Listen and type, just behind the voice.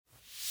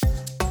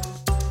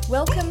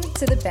Welcome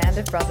to the Band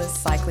of Brothers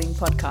Cycling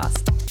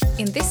Podcast.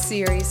 In this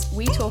series,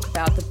 we talk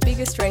about the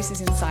biggest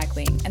races in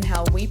cycling and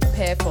how we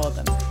prepare for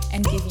them,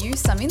 and give you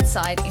some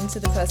insight into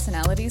the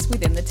personalities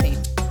within the team.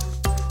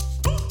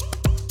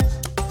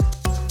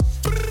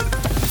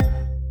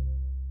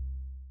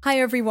 Hi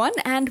everyone,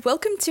 and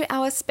welcome to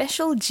our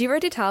special Giro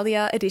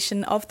d'Italia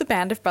edition of the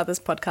Band of Brothers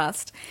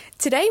podcast.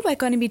 Today we're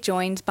going to be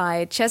joined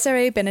by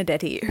Cesare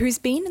Benedetti, who's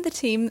been in the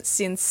team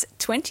since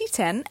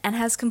 2010 and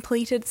has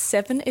completed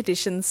 7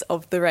 editions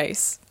of the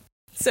race.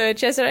 So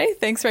Cesare,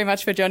 thanks very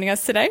much for joining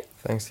us today.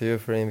 Thanks to you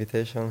for the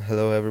invitation.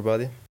 Hello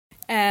everybody.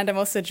 And I'm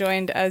also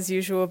joined as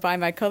usual by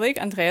my colleague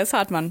Andreas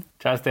Hartmann.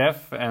 Ciao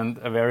Steph, and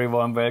a very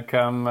warm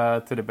welcome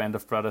to the Band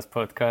of Brothers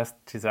podcast,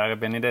 Cesare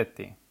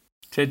Benedetti.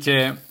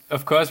 Cece,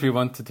 of course we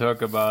want to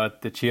talk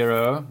about the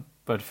Giro,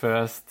 but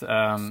first,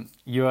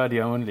 you are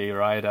the only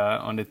rider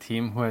on the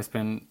team who has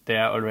been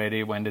there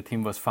already when the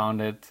team was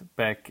founded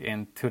back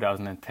in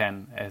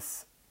 2010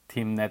 as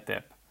Team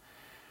NetApp.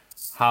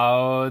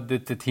 How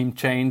did the team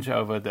change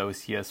over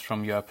those years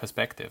from your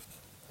perspective?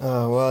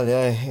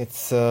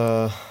 It's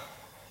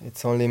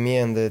only me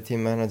and the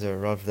team manager,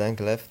 Ralf Denk,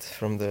 left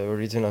from the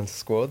original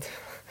squad.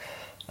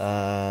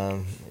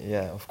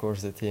 Of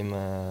course the team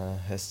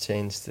has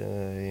changed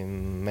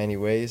in many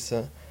ways.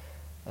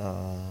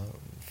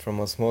 From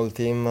a small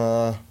team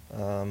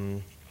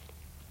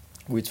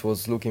which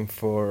was looking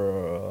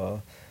for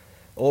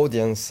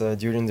audience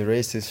during the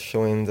races,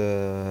 showing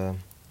the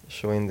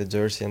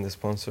jersey and the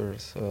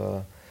sponsors,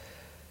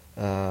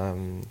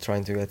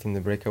 trying to get in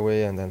the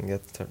breakaway and then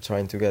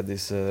trying to get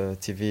these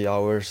TV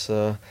hours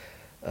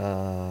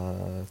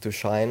to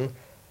shine.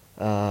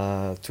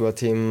 To a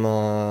team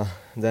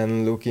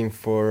then looking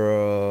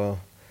for,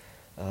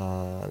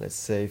 let's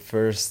say,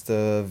 first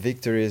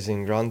victories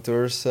in Grand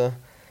Tours,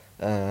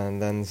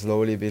 and then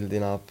slowly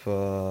building up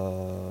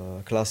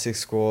classic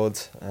squad,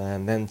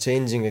 and then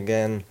changing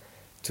again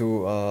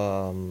to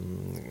a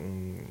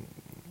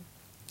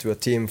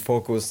team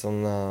focused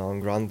on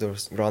Grand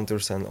Tours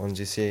and on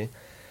GC.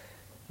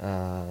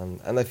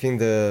 And I think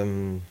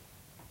the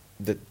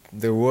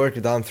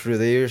work done through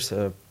the years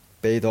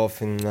paid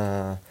off in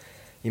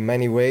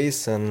many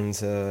ways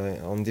and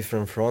on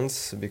different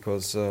fronts,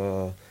 because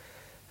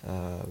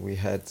we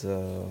had,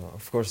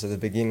 of course, at the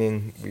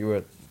beginning we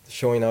were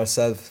showing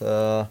ourselves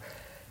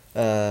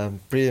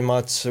pretty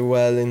much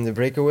well in the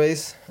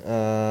breakaways.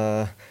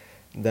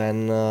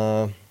 Then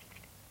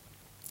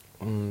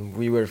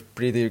we were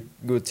pretty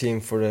good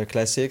team for the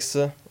classics,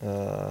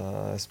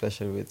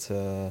 especially with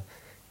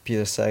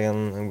Peter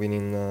Sagan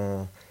winning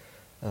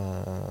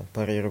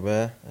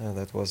Paris-Roubaix.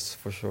 That was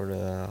for sure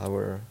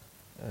our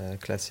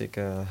classic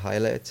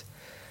highlight,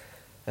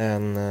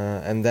 and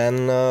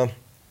then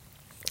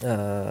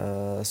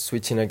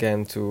switching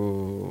again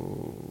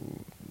to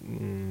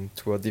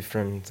a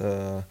different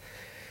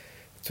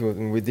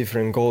with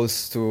different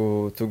goals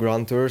to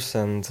Grand Tours,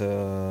 and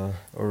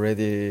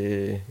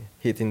already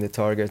hitting the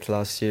target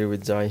last year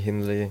with Jai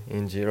Hindley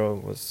in Giro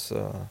was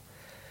a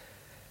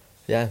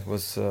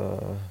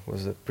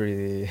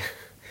pretty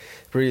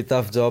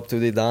tough job to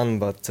be done,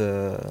 but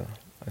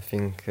I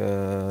think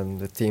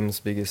the team's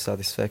biggest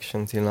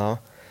satisfaction till now.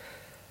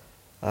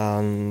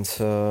 And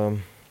so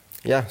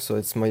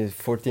it's my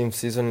 14th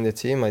season in the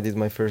team. I did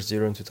my first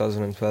Giro in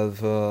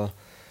 2012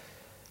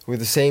 with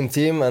the same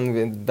team,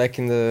 and back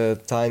in the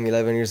time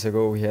 11 years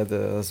ago we had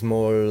a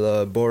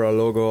small BORA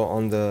logo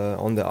on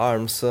the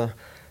arms,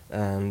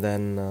 and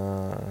then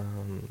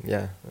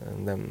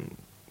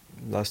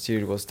last year,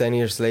 it was 10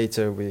 years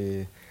later,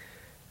 we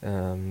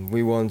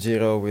won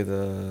Giro with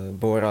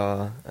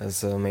BORA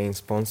as a main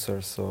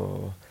sponsor.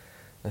 So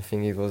I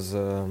think it was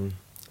a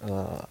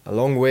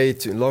long way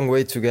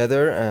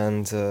together,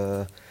 and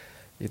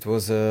it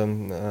was a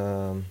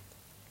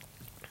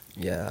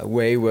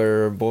way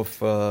where both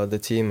the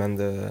team and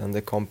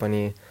the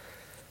company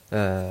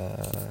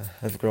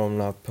have grown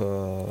up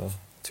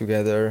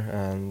together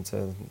and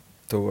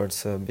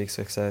towards big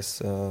success,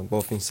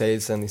 both in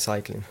sales and in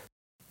cycling.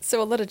 So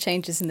a lot of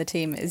changes in the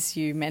team, as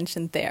you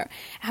mentioned there.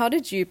 How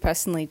did you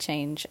personally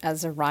change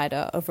as a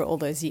rider over all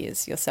those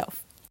years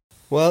yourself?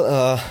 Well,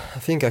 I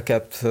think I've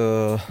kept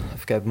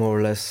more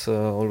or less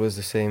always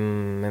the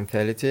same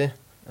mentality.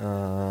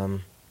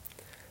 When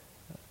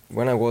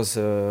I was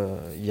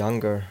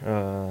younger,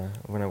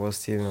 when I was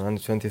still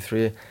under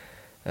 23,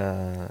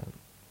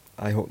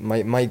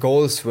 my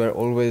goals were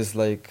always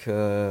like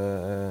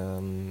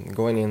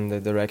going in the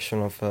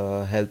direction of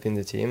helping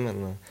the team.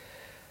 And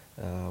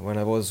when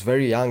I was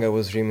very young, I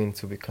was dreaming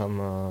to become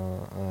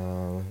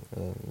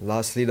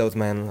last lead-out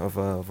man of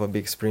a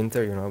big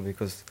sprinter,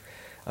 because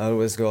I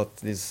always got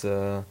this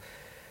big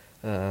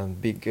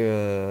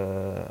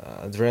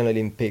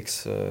adrenaline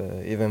peaks,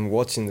 even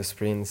watching the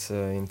sprints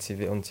on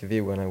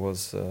TV when I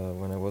was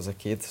a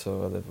kid.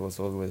 So that was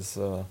always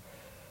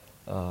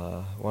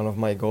one of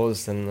my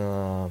goals. And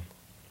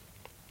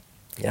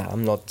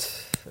I'm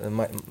not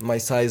my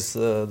size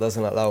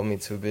doesn't allow me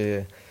to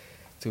be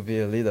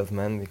a lead-out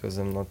man, because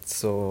I'm not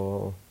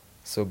so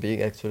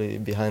big. Actually,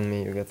 behind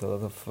me you get a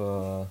lot of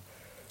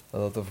a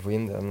lot of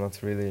wind. I'm not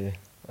really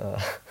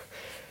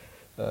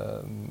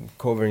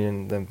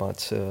covering that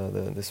much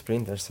the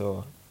sprinter.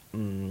 So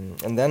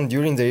and then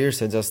during the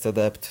years I just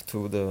adapt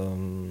to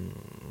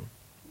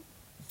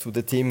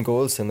the team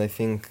goals, and I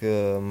think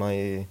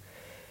my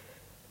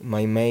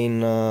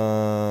main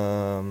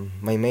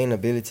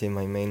ability,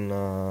 my main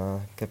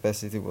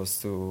capacity was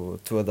to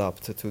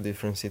adapt to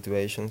different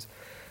situations,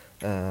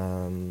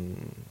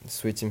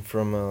 switching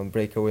from a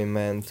breakaway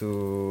man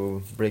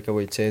to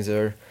breakaway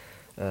chaser,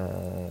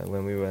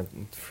 when we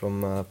went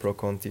from Pro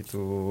Conti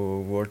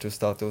to World Tour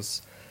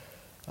status.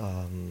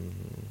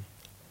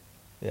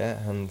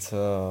 And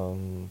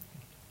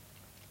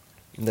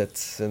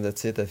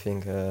that's it. I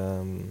think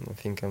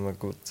I'm a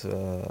good.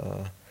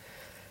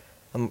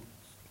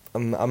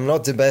 I'm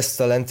not the best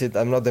talented.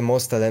 I'm not the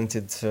most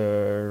talented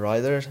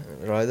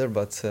rider,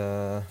 but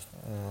I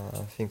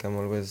think I'm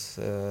always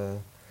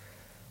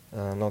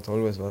not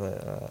always, but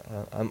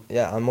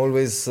I'm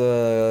always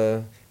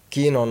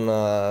keen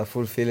on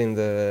fulfilling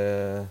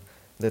the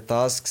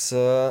tasks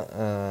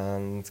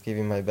and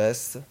giving my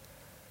best,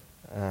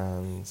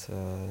 and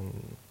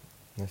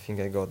I think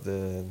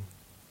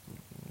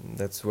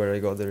that's where I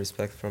got the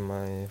respect from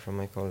my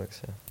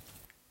colleagues. Yeah.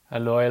 A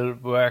loyal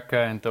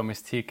worker and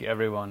domestique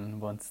everyone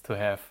wants to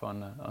have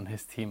on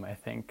his team, I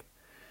think.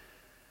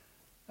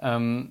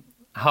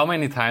 How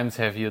many times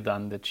have you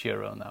done the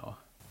Giro now?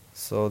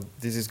 So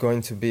this is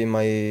going to be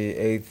my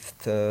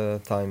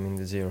 8th time in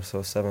the Giro,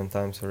 so 7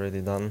 times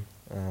already done.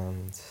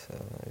 And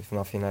if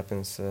nothing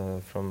happens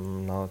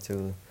from now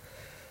till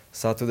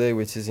Saturday,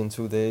 which is in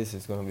 2 days,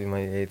 it's going to be my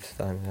 8th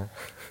time.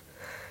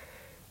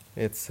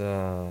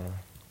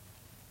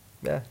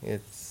 Yeah.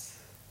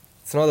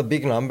 It's not a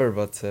big number,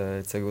 but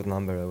it's a good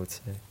number, I would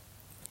say.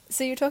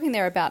 So you're talking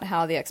there about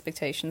how the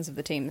expectations of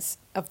the team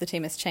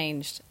has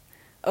changed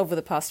over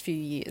the past few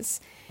years.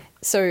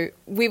 So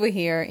we were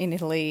here in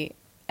Italy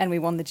and we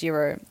won the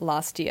Giro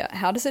last year.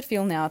 How does it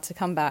feel now to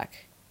come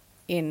back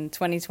in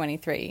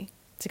 2023,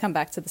 to come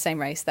back to the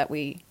same race that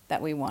we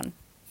won,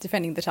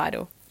 defending the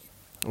title?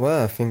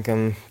 Well, I think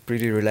I'm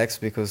pretty relaxed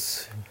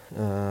because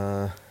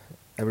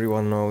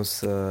everyone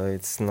knows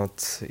it's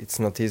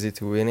not easy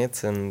to win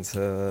it, and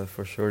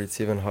for sure it's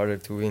even harder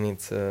to win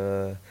it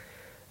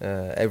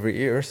every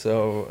year.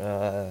 So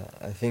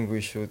I think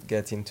we should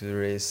get into the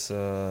race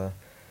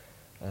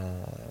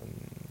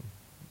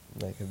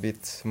like a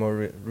bit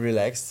more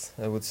relaxed,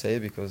 I would say,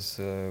 because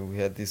we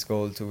had this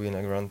goal to win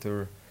a Grand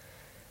Tour,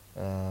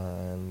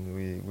 and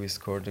we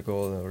scored the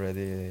goal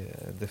already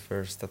at the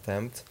first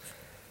attempt.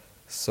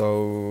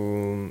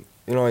 So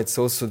it's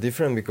also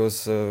different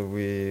because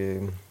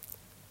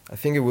I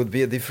think it would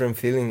be a different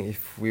feeling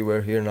if we were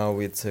here now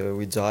with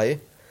Jai,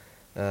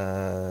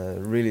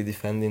 really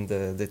defending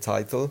the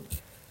title.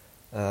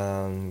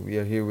 We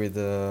are here with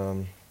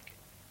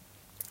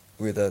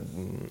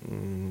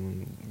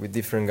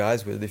different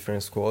guys, with a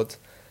different squad.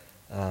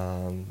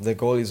 The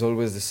goal is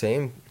always the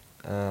same,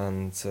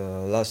 and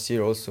last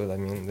year also, I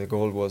mean, the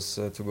goal was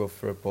to go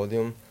for a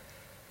podium,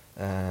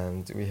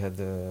 and we had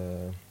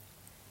the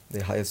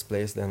highest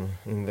place then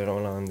in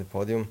Verona on the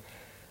podium.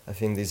 I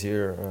think this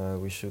year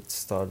we should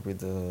start with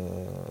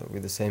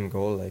the same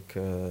goal, like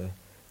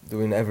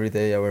doing every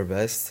day our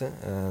best,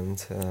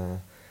 and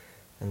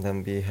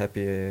then be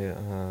happy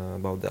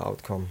about the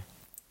outcome.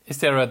 Is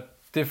there a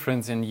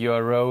difference in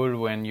your role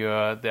when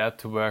you're there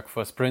to work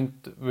for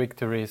sprint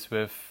victories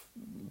with,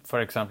 for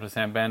example,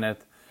 Sam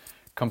Bennett,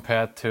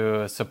 compared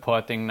to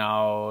supporting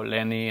now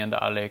Lenny and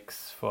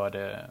Alex for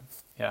the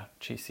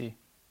GC?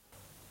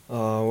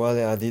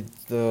 I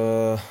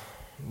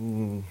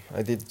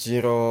did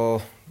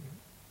Giro,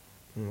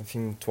 I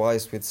think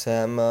twice with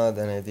Sam,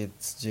 then I did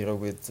Giro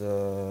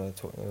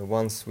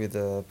once with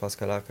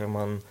Pascal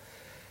Ackermann,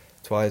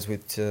 twice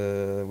with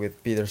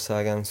Peter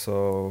Sagan.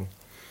 So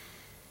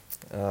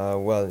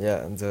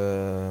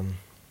the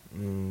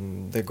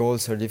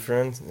goals are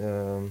different.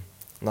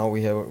 Now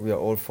we are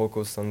all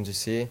focused on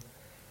GC,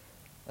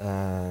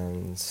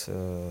 and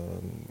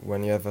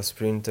when you have a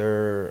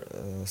sprinter,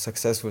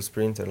 successful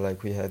sprinter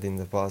like we had in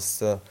the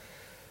past,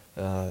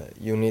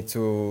 you need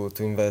to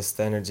invest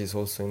energies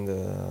also in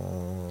the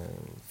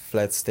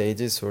flat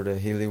stages or the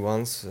hilly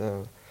ones,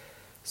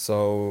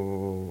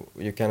 so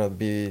you cannot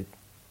be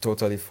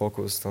totally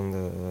focused on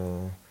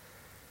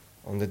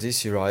the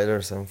GC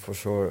riders, and for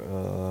sure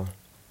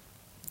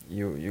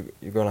you're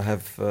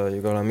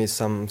gonna miss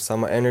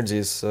some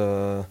energies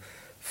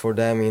for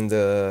them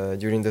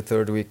during the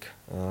third week.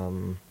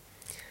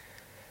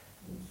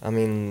 I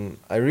mean,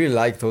 I really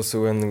liked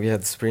also when we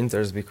had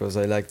sprinters, because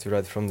I like to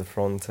ride from the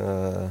front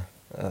to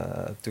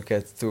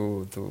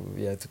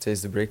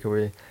chase the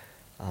breakaway,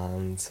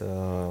 and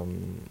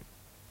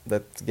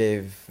that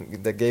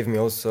gave me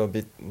also a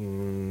bit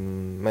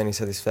many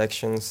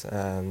satisfactions,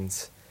 and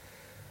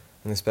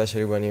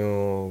especially when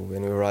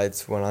you ride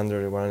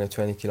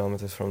 120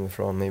 kilometers from the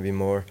front, maybe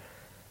more,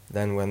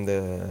 then when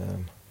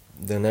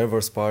the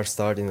nervous part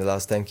start in the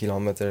last 10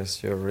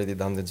 kilometers. You're already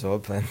done the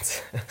job, and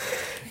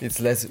it's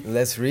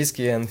less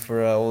risky. And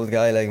for an old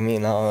guy like me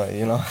now,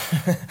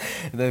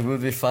 that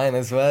would be fine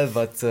as well.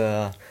 But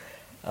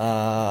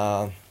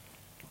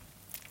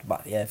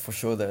yeah, for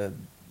sure,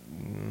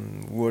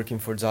 working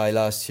for Jai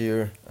last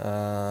year,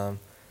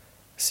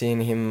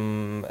 seeing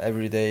him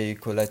every day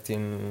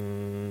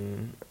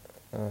collecting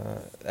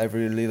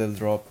every little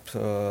drop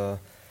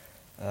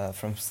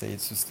from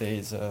stage to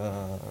stage,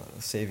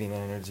 saving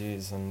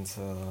energies and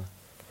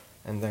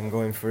then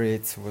going for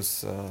it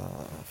was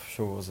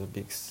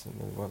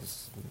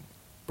was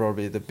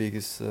probably the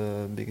biggest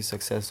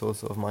success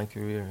also of my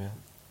career. Yeah.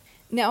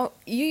 Now,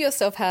 you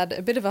yourself had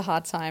a bit of a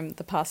hard time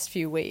the past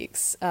few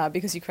weeks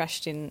because you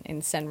crashed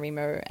in San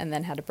Remo and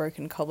then had a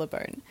broken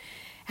collarbone.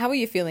 How are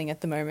you feeling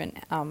at the moment?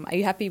 Are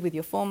you happy with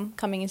your form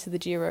coming into the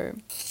Giro?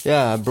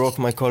 Yeah, I broke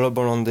my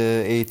collarbone on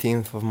the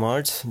 18th of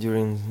March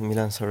during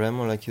Milan-San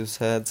Remo, like you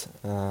said.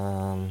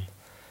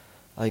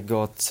 I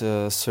got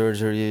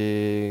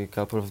surgery a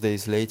couple of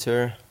days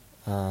later,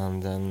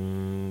 and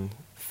then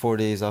 4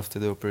 days after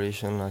the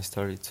operation, I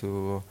started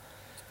to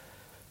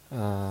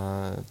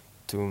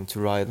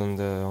ride on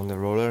the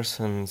rollers,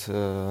 and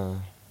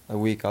a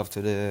week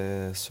after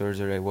the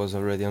surgery, I was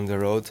already on the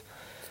road.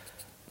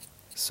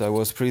 So I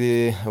was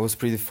pretty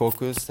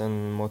focused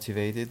and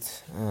motivated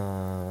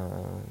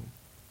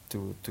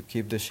to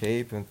keep the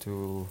shape and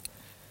to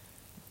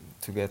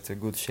get a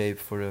good shape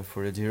for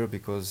a Giro,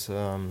 because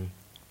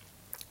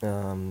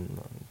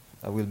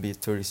I will be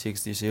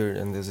 36 this year,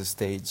 and there's a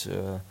stage.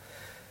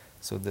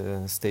 So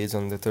the stage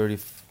on the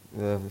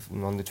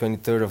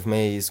 23rd of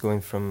May is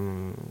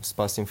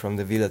passing from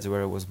the village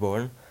where I was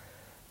born.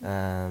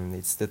 And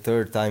it's the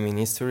third time in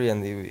history,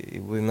 and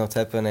it will not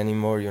happen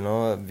anymore,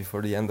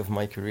 before the end of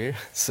my career.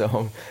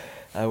 So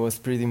I was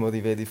pretty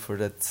motivated for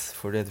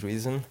that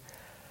reason.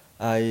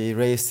 I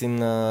raced in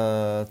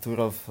Tour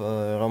of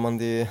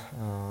Romandie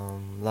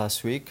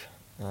last week,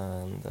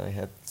 and I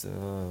had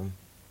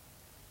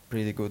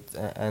pretty good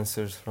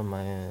answers from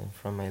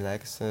my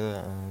legs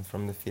and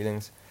from the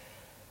feelings.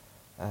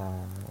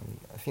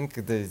 I think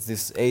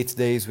this 8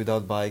 days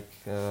without bike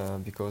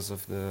because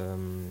of the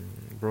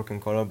broken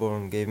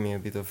collarbone gave me a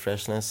bit of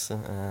freshness,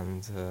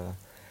 and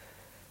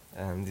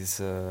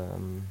this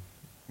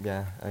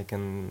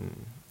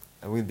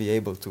I will be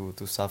able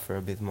to suffer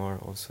a bit more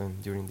also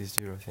during this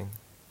Giro, I think.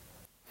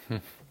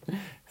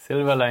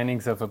 Silver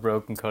linings of a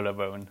broken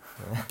collarbone.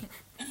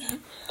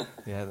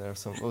 Yeah, there are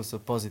some also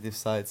positive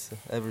sides.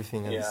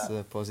 Everything has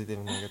positive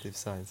and negative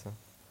sides.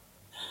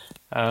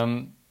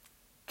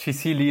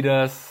 GC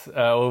leaders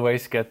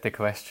always get the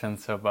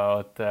questions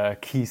about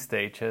key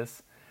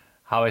stages.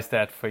 How is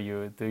that for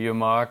you? Do you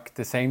mark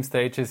the same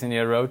stages in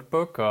your road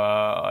book, or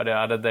are there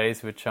other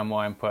days which are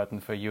more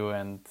important for you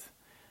and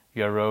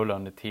your role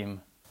on the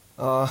team?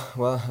 I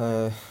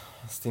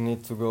still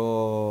need to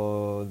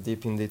go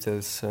deep in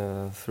details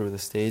through the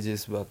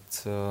stages,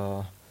 but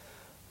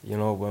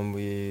when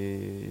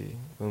we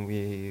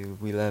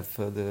will have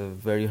the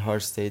very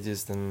hard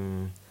stages,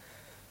 then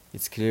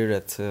it's clear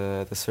that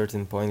at a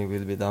certain point it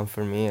will be done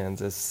for me, and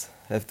just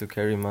have to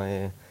carry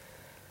my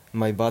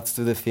butt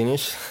to the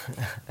finish.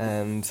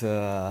 and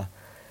there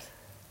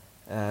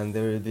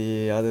will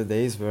be other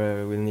days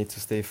where I will need to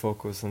stay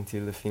focused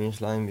until the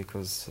finish line,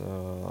 because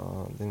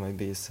there might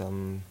be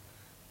some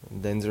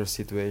dangerous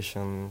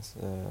situations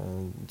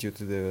due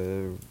to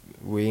the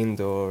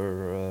wind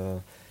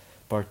or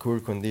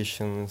parkour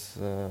conditions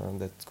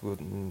that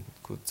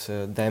could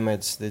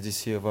damage the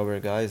GC of our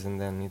guys, and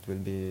then it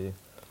will be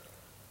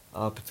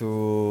up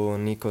to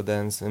Nico,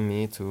 Dance and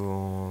me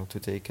to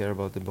take care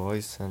about the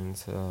boys and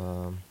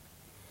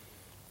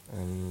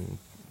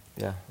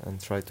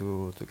try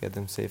to get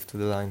them safe to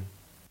the line.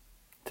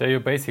 So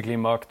you basically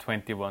mark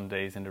 21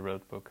 days in the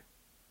road book.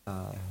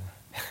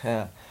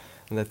 Yeah,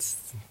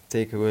 let's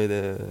take away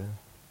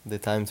the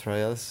time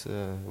trials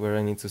where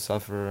I need to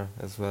suffer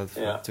as well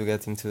to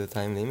get into the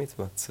time limit,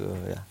 but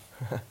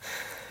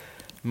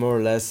more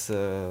or less.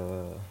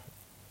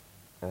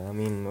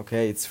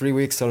 Okay, it's 3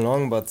 weeks so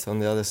long, but on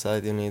the other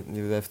side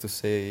you have to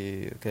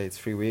say, okay, it's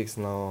 3 weeks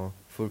now,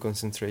 full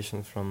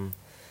concentration from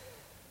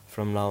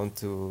now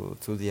to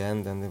the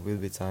end, and there will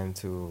be time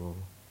to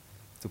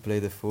play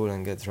the fool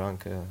and get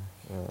drunk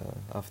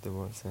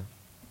afterwards. Yeah.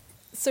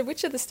 So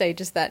which are the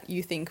stages that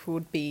you think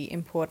would be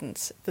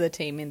important for the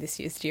team in this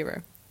year's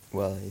Giro?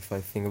 Well, if I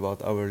think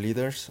about our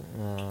leaders,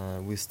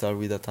 we start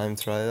with a time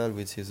trial,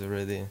 which is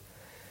already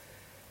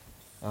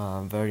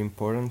very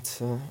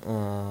important.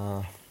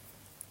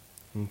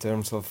 In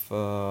terms of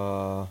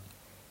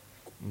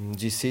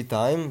GC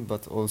time,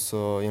 but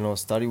also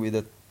study with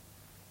a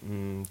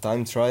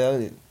time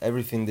trial.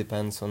 Everything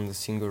depends on the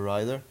single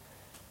rider,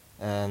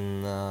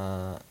 and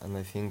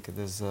I think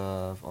there's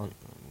a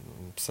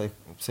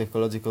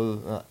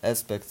psychological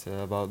aspect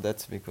about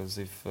that, because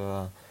if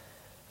a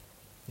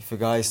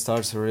guy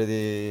starts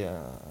already,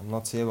 I'm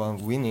not saying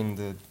about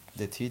winning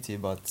the TT,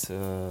 but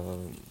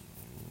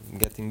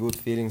getting good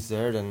feelings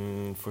there,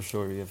 then for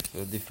sure you have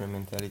a different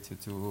mentality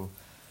to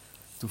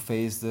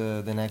face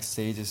the next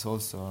stages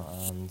also,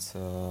 and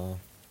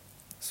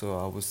so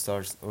I will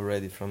start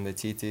already from the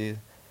TT,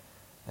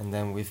 and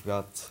then we've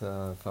got,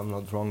 if I'm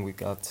not wrong, we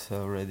got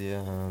already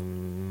a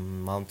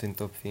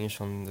mountaintop finish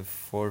on the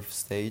 4th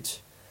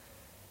stage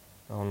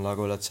on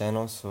Lago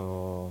Laceno.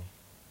 So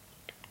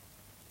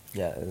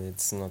yeah,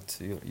 it's not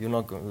you're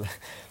not gonna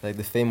like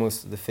the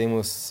famous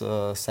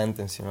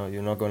sentence, you know,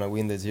 you're not gonna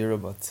win the Giro,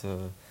 but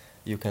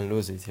you can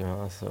lose it, you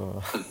know.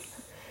 So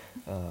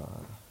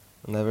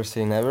never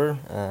say never,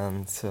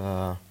 and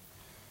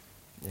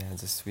yeah,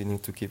 just we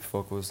need to keep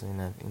focus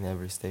in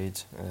every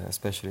stage,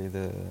 especially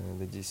the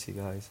GC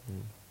guys.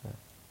 And, yeah.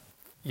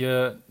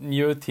 Your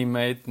new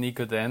teammate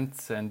Nico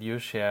Dentz and you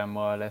share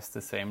more or less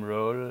the same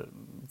role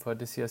for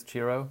this year's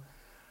Giro,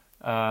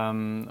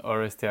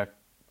 or is there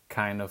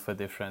kind of a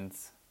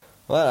difference?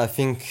 Well, I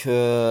think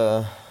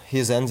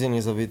his engine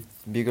is a bit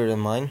bigger than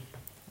mine,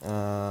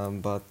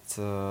 but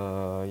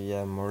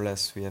yeah, more or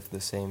less we have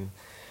the same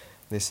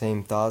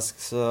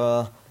tasks.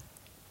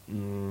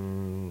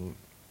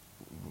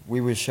 We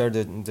will share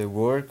the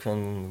work,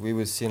 and we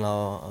will see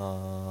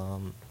now.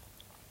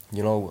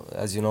 You know,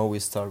 as you know, we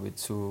start with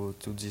two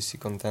GC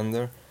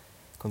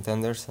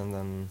contenders, and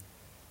then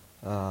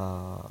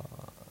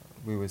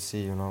we will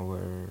see, you know,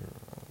 where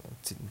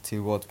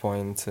till what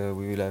point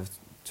we will have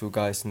two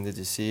guys in the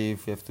GC,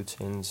 if we have to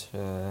change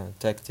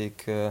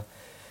tactic,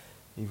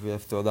 if we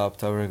have to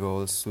adapt our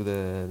goals to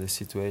the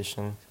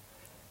situation.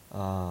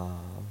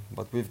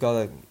 But we've got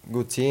a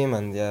good team,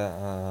 and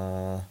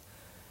yeah,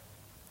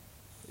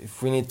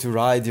 if we need to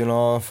ride, you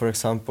know, for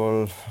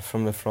example,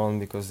 from the front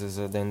because there's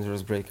a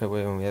dangerous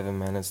breakaway and we haven't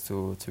managed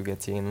to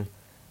get in,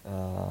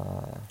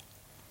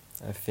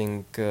 I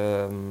think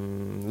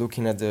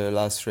looking at the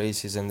last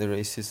races and the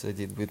races I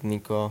did with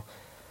Nico,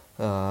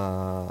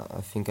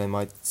 I think I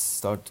might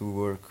start to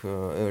work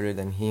earlier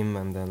than him,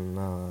 and then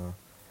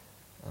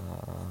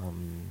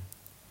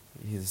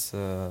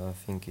I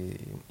think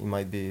he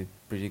might be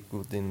pretty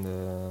good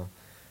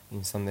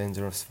in some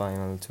dangerous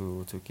final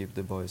to keep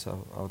the boys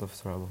out of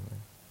trouble.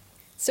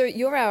 So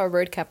you're our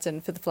road captain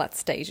for the flat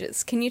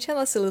stages. Can you tell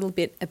us a little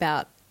bit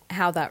about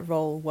how that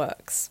role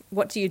works?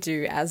 What do you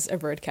do as a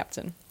road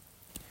captain?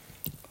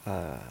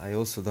 I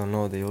also don't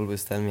know. They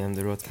always tell me I'm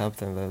the road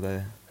captain, but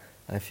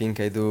I think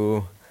I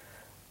do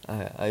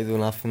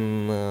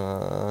nothing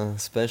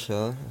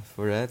special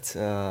for that.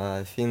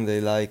 I think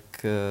they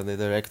like the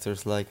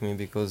directors like me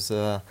because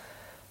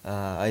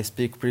I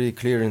speak pretty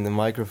clear in the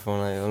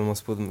microphone. I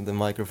almost put the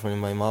microphone in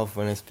my mouth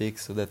when I speak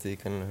so that they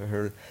can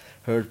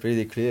heard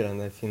pretty clear, and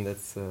I think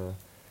that's you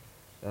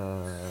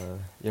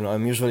know,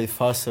 I'm usually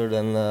faster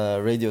than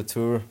Radio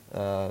Tour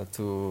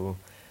to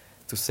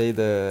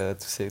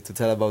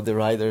tell about the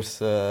riders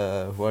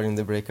who are in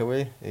the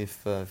breakaway.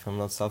 If I'm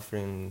not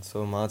suffering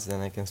so much, then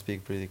I can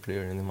speak pretty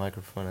clear in the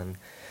microphone and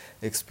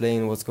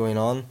explain what's going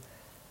on.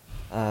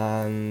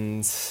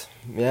 And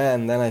yeah,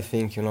 and then I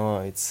think, you know,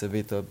 it's a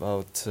bit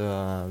about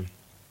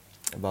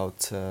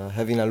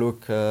having a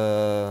look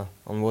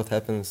on what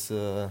happens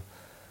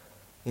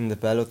in the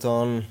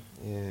peloton.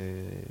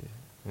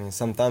 I mean,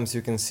 sometimes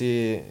you can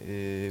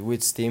see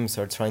which teams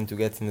are trying to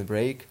get in the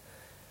break,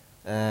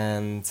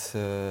 and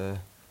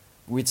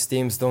which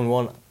teams don't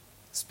want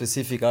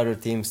specific other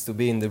teams to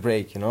be in the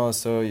break, you know.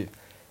 So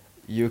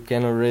you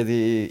can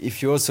already,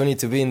 if you also need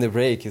to be in the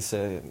break, you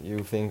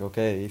think,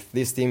 okay, if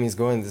this team is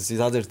going, this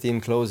other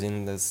team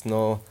closing, there's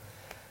no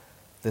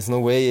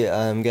way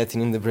I'm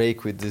getting in the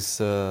break with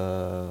this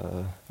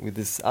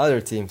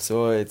other team.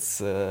 So it's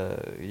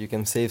you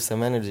can save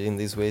some energy in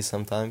this way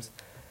sometimes,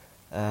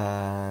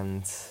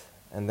 and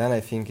then I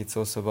think it's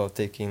also about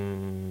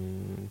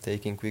taking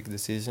quick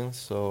decisions.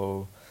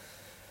 So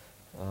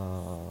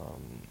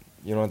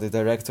you know, the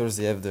directors,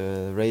 they have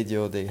the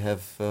radio, they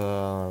have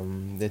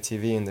the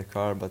TV in the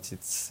car, but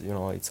it's, you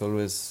know, it's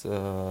always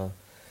a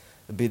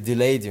bit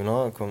delayed, you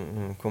know,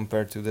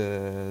 compared to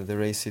the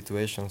race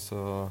situation.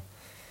 So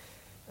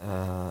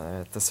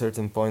at a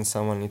certain point,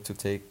 someone needs to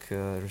take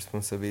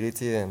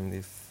responsibility, and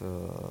if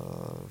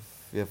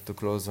you have to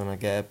close on a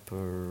gap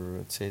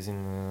or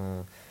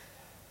chasing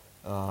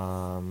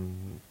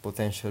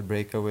potential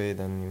breakaway,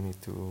 then you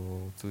need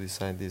to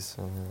decide this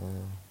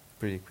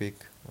pretty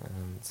quick.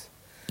 And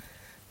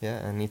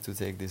yeah, I need to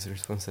take this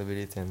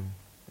responsibility, and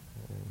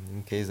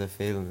in case I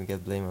fail, I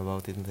get blamed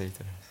about it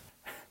later.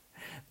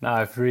 Now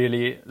I've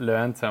really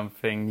learned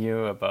something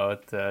new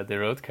about the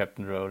road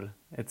captain role.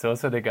 It's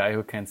also the guy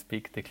who can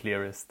speak the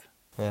clearest.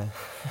 Yeah.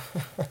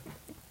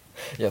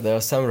 Yeah, there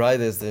are some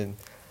riders that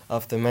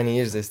after many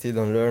years they still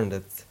don't learn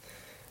that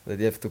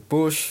you have to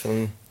push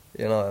and,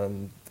 you know,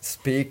 and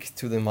speak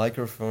to the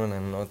microphone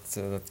and not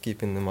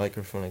keeping the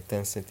microphone like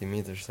 10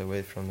 centimeters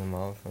away from the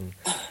mouth,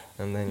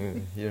 and then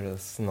you hear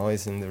this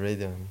noise in the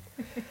radio.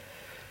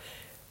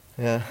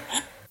 Yeah.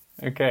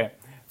 Okay,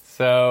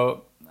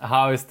 so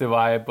how is the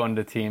vibe on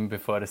the team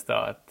before the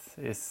start?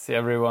 Is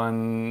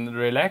everyone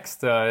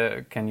relaxed,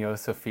 or can you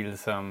also feel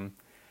some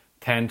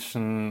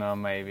tension or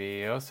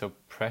maybe also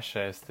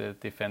pressure as the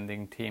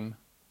defending team?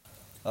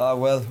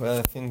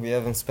 I think we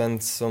haven't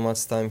spent so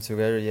much time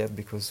together yet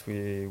because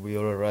we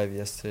all arrived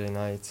yesterday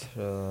night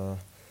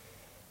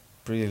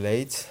pretty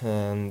late,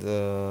 and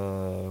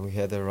we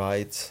had a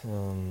ride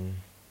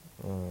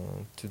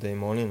today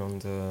morning on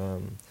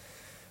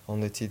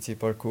the TT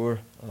parkour.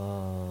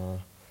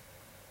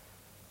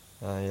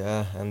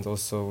 Yeah, and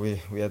also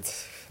we had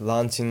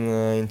lunch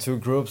in two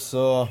groups.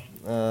 So,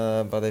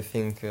 but I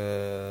think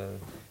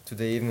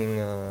today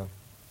evening,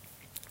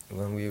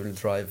 when we will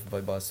drive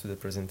by bus to the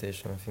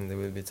presentation, I think there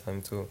will be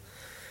time to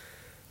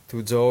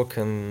joke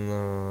and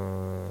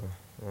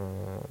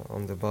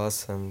on the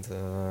bus and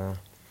yeah,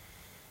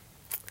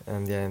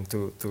 and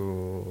to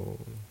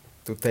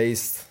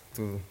taste,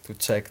 to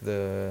check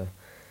the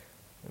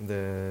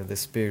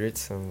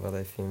spirits. And but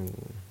I think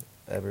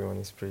everyone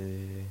is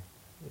pretty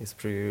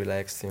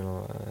relaxed.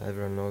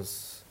 Everyone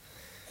knows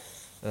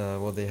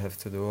what they have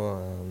to do,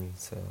 and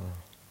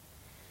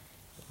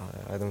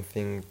I don't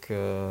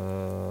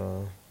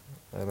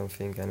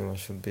think anyone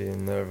should be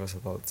nervous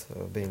about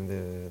being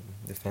the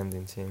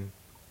defending team.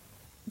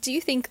 Do you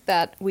think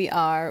that we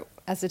are,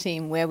 as a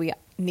team, where we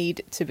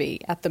need to be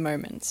at the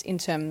moment in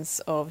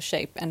terms of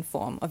shape and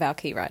form of our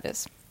key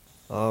riders?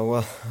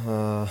 Our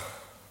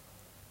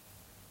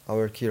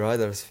key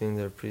riders think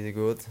they're pretty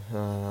good.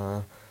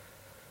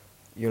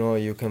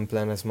 You can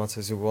plan as much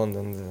as you want,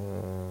 and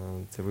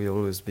there will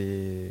always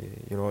be,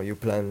 you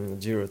plan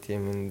Giro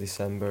team in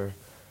December.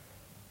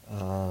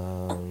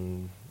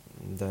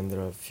 Then there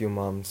are a few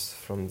months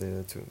from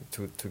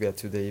to get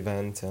to the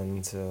event,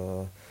 and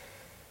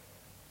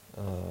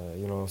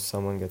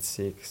someone gets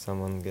sick,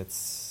 someone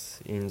gets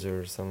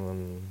injured,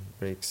 someone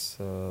breaks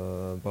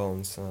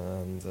bones,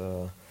 and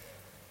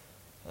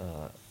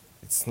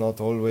it's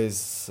not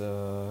always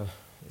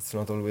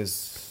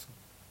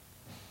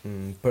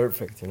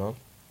perfect,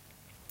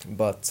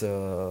 But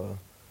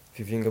if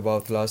you think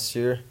about last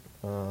year,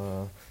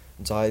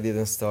 Jai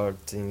didn't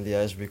start in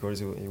Liège because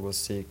he was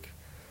sick.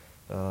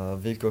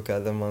 Vilko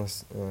Kelderman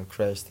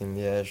crashed in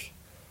Liège.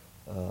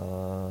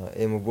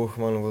 Emo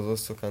Buchmann was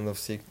also kind of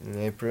sick in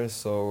April,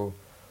 so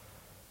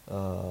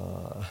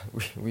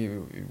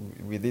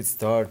we did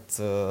start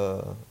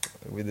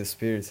with the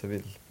spirits a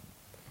bit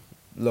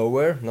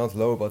lower, not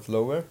low but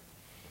lower,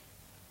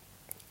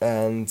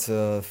 and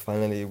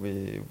finally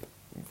we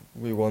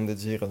won the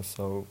Giro.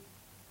 So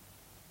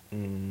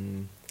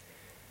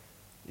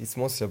it's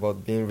mostly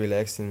about being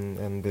relaxed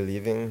and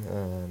believing,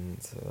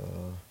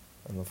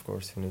 and of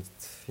course you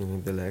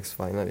need the legs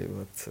finally,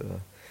 but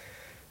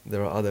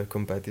there are other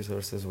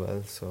competitors as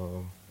well,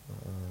 so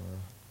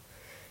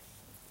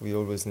we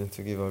always need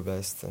to give our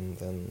best and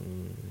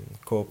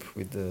cope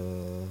with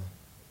the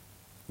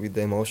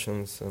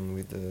emotions and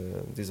with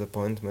the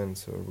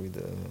disappointments or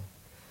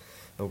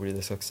with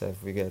the success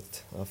we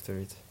get after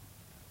it.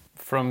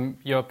 From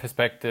your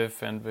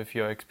perspective and with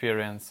your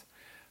experience,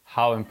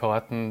 how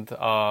important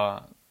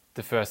are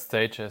the first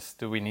stages?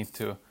 Do we need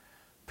to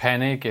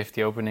panic if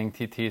the opening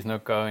TT is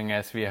not going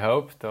as we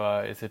hoped,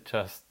 or is it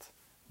just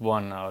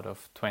 1 out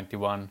of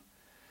 21?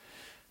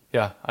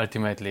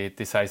 Ultimately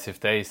decisive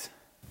days.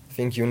 I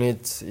think you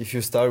need, if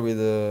you start with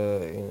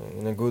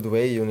in a good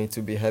way, you need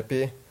to be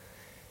happy,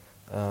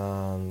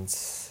 and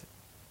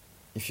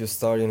if you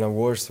start in a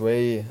worse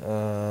way,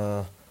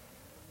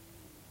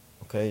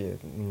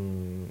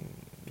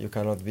 you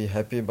cannot be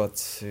happy,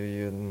 but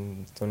you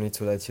don't need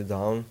to let you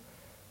down.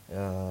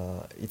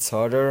 It's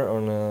harder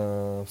on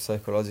a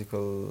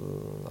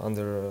psychological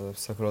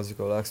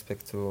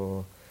aspect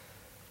to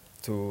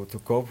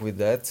cope with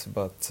that,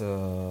 but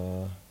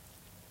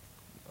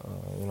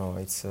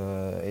it's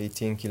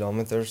 18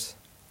 kilometers,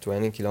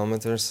 20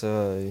 kilometers.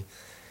 You're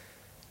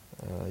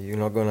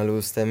not gonna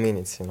lose 10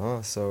 minutes,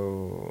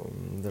 So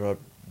there are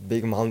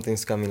big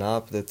mountains coming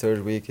up. The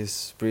third week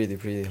is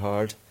pretty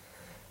hard.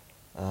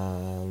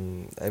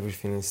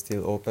 Everything is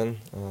still open,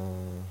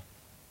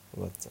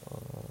 but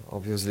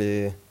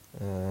obviously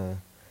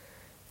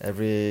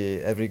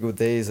every good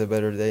day is a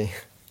better day.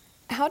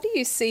 How do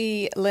you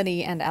see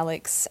Lenny and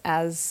Alex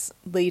as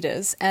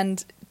leaders,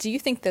 and do you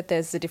think that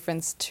there's a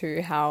difference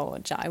to how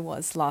Jai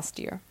was last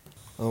year?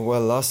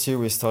 Last year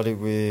we started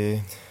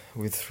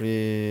with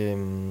three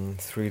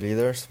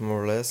leaders,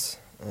 more or less,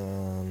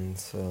 and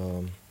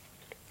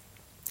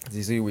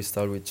this year we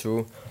start with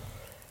 2.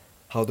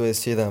 How do I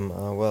see them?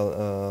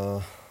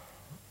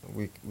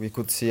 We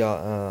could see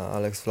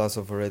Alex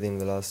Vlasov already in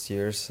the last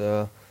years.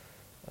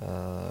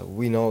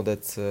 We know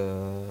that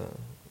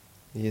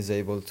he is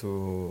able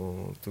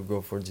to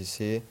go for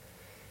GC.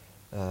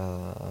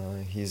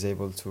 He is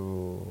able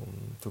to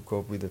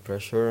cope with the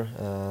pressure,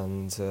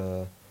 and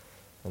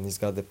he's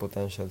got the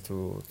potential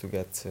to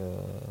get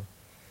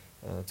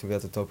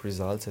the top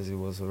results, as he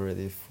was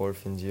already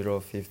 4th in Giro,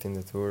 5th in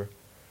the Tour.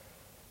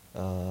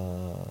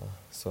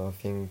 So I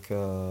think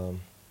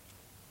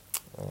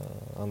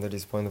under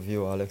this point of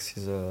view, Alex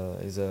is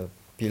a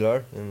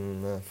pillar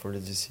for the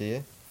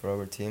GC, for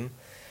our team,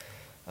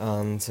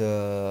 and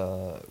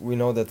we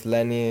know that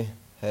Lenny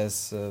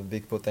has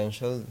big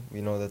potential.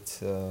 We know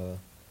that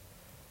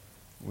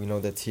we know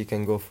that he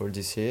can go for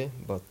GC,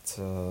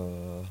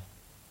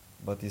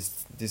 but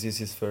this is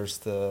his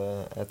first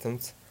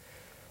attempt,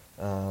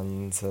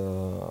 and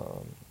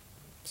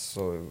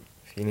so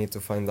he need to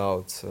find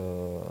out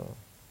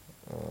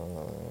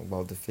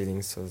about the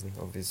feelings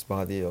of his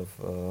body, of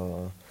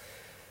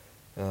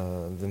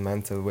the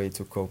mental way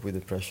to cope with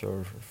the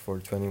pressure for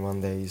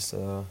 21 days.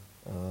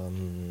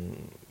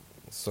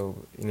 So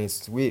he needs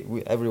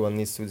to, everyone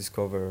needs to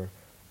discover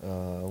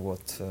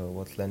what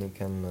Lenny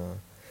can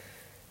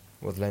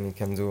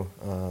do,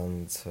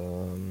 and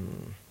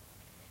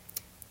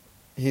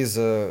he's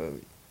a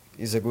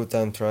good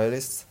time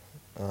trialist.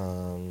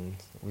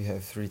 We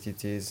have 3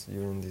 TTs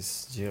during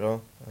this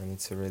Giro, and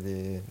it's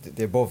already,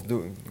 they both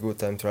do good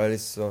time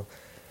trialists, so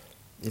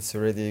it's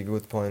already a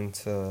good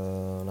point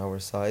on our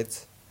side,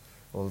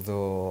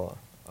 although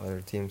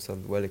other teams are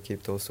well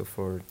equipped also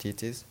for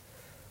TTs.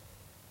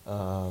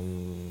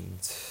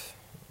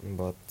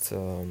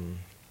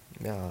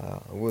 Yeah,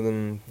 I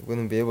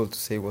wouldn't be able to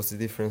say what's the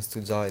difference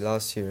to Jai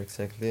last year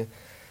exactly.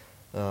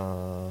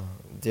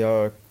 They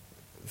are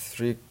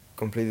 3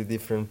 completely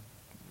different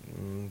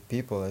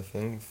people, I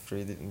think,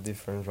 3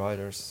 different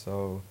riders.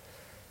 So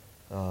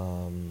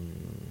I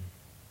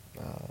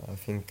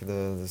think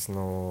there's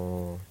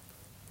no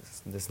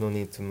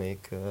need to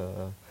make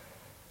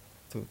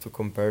to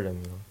compare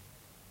them. You know.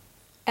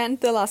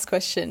 And the last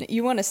question,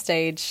 you won a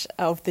stage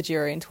of the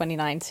Giro in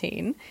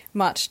 2019,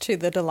 much to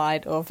the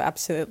delight of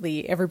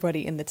absolutely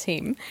everybody in the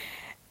team.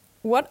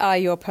 What are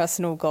your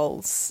personal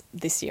goals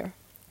this year?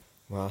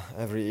 Well,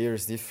 every year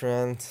is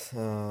different.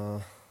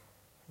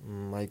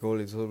 My goal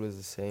is always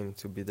the same,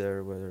 to be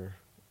there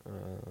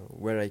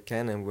where I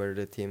can and where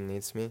the team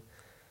needs me.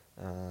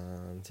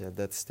 And yeah,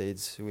 that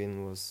stage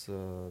win was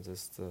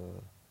just,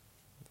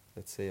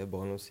 let's say, a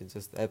bonus. It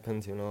just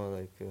happened, you know,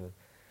 like...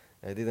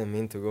 I didn't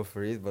mean to go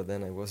for it, but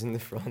then I was in the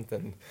front,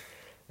 and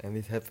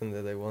it happened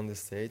that I won the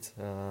stage.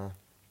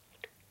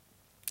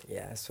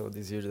 Yeah, so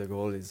this year the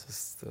goal is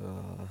just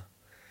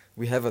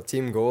we have a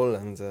team goal,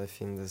 and I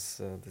think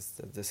this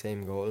the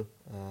same goal,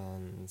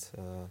 and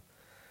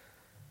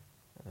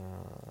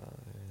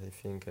I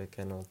think I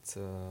cannot,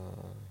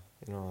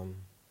 you know,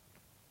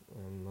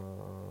 I'm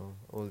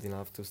old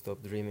enough to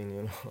stop dreaming,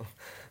 you know,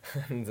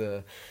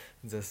 and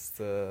just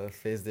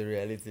face the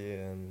reality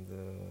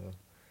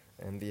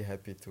and be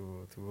happy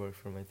to work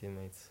for my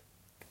teammates.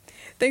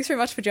 Thanks very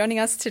much for joining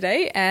us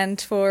today and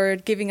for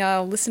giving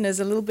our listeners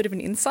a little bit of an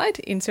insight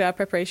into our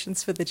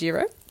preparations for the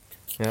Giro.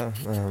 Yeah,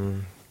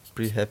 I'm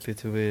pretty happy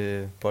to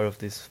be part of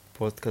this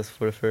podcast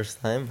for the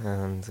first time,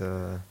 and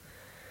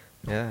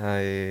yeah,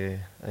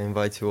 I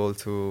invite you all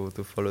to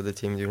follow the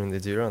team during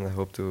the Giro, and I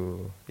hope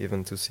to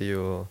see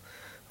you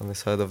on the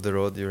side of the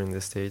road during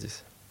the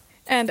stages.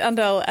 And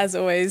Andal, as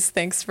always,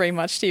 thanks very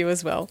much to you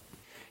as well.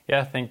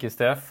 Yeah, thank you,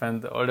 Steph,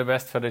 and all the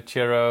best for the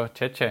Giro,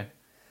 Cece.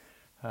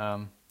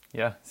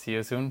 Yeah, see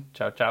you soon.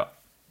 Ciao, ciao.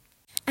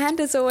 And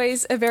as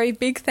always, a very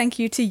big thank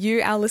you to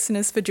you, our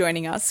listeners, for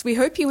joining us. We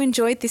hope you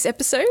enjoyed this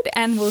episode,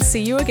 and we'll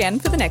see you again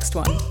for the next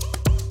one.